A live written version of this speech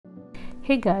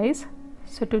Hey guys,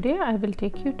 so today I will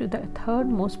take you to the third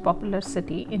most popular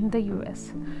city in the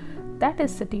US. That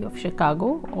is city of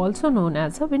Chicago, also known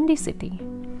as a windy city.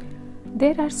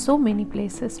 There are so many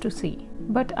places to see,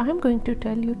 but I am going to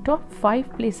tell you top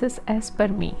 5 places as per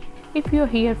me. If you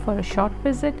are here for a short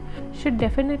visit, should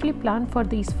definitely plan for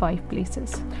these 5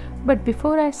 places. But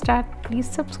before I start, please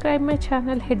subscribe my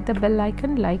channel, hit the bell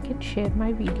icon, like and share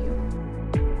my video.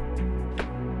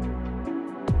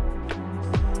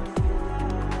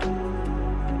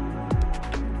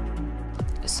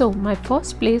 So my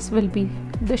first place will be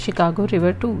the Chicago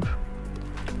River Tour.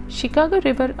 Chicago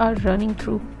River are running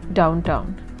through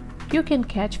downtown. You can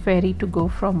catch ferry to go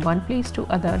from one place to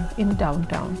other in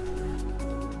downtown.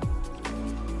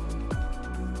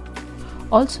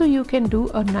 Also, you can do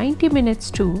a 90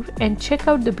 minutes tour and check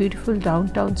out the beautiful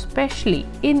downtown, especially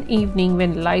in evening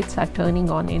when lights are turning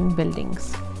on in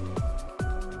buildings.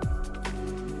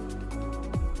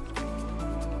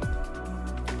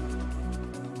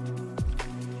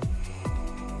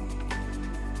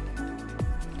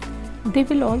 They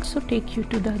will also take you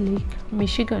to the Lake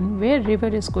Michigan, where river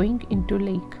is going into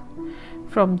lake.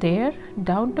 From there,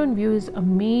 downtown view is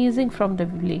amazing from the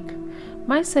lake.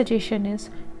 My suggestion is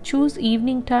choose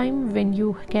evening time when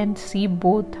you can see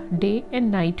both day and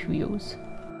night views.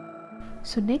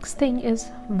 So next thing is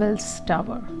Wells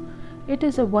Tower. It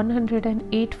is a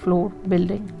 108 floor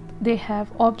building. They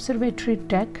have observatory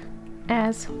deck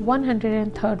as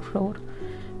 103rd floor,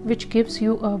 which gives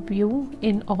you a view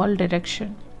in all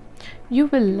direction. You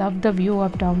will love the view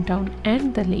of downtown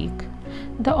and the lake.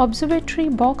 The observatory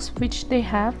box which they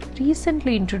have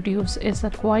recently introduced is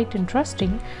quite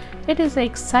interesting. It is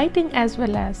exciting as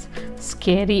well as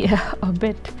scary a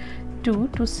bit too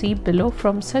to see below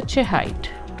from such a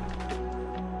height.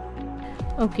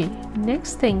 Okay,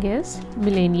 next thing is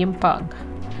Millennium Park,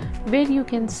 where you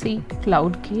can see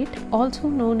Cloud Gate, also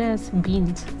known as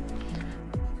Beans.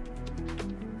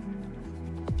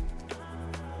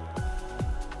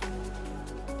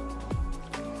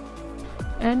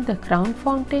 And the Crown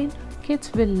Fountain.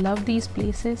 Kids will love these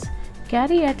places.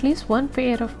 Carry at least one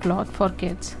pair of cloth for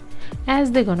kids,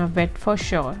 as they're gonna wet for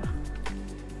sure.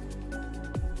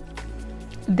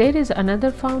 There is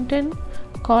another fountain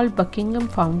called Buckingham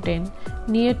Fountain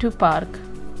near to park.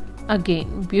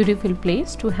 Again, beautiful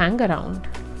place to hang around.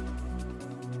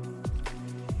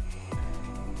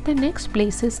 The next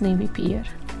place is Navy Pier.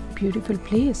 Beautiful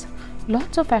place.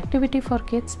 Lots of activity for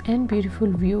kids and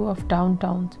beautiful view of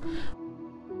downtown.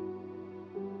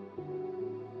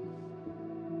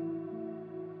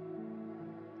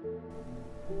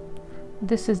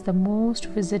 This is the most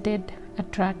visited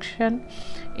attraction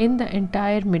in the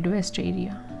entire Midwest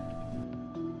area.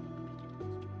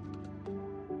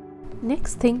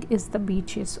 Next thing is the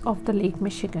beaches of the Lake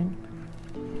Michigan.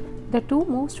 The two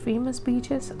most famous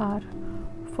beaches are,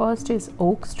 first is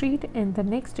Oak Street and the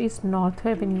next is North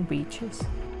Avenue beaches.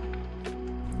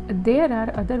 There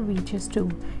are other beaches too,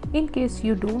 in case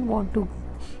you don't want to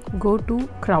go to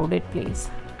crowded place.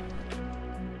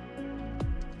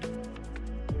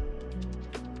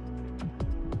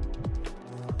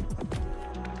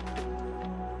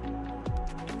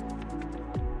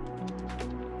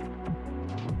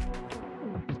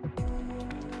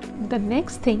 The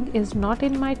next thing is not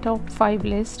in my top 5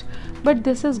 list, but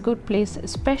this is good place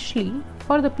especially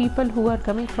for the people who are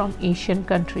coming from Asian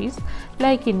countries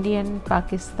like India,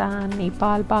 Pakistan,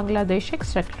 Nepal, Bangladesh,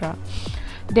 etc.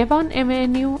 Devon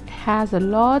Avenue has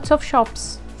lots of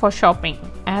shops for shopping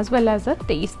as well as a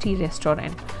tasty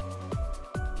restaurant.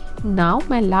 Now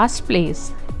my last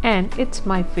place, and it's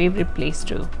my favorite place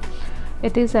too.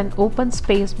 It is an open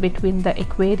space between the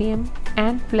aquarium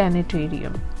and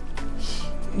planetarium.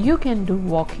 You can do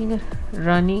walking,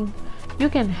 running, you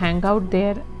can hang out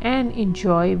there and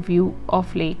enjoy view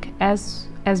of lake as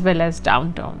well as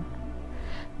downtown.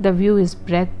 The view is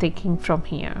breathtaking from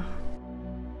here.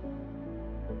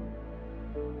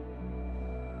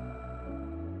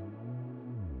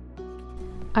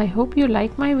 I hope you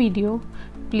like my video.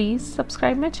 Please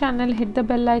subscribe my channel, hit the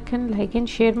bell icon, like and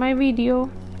share my video.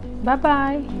 Bye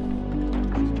bye.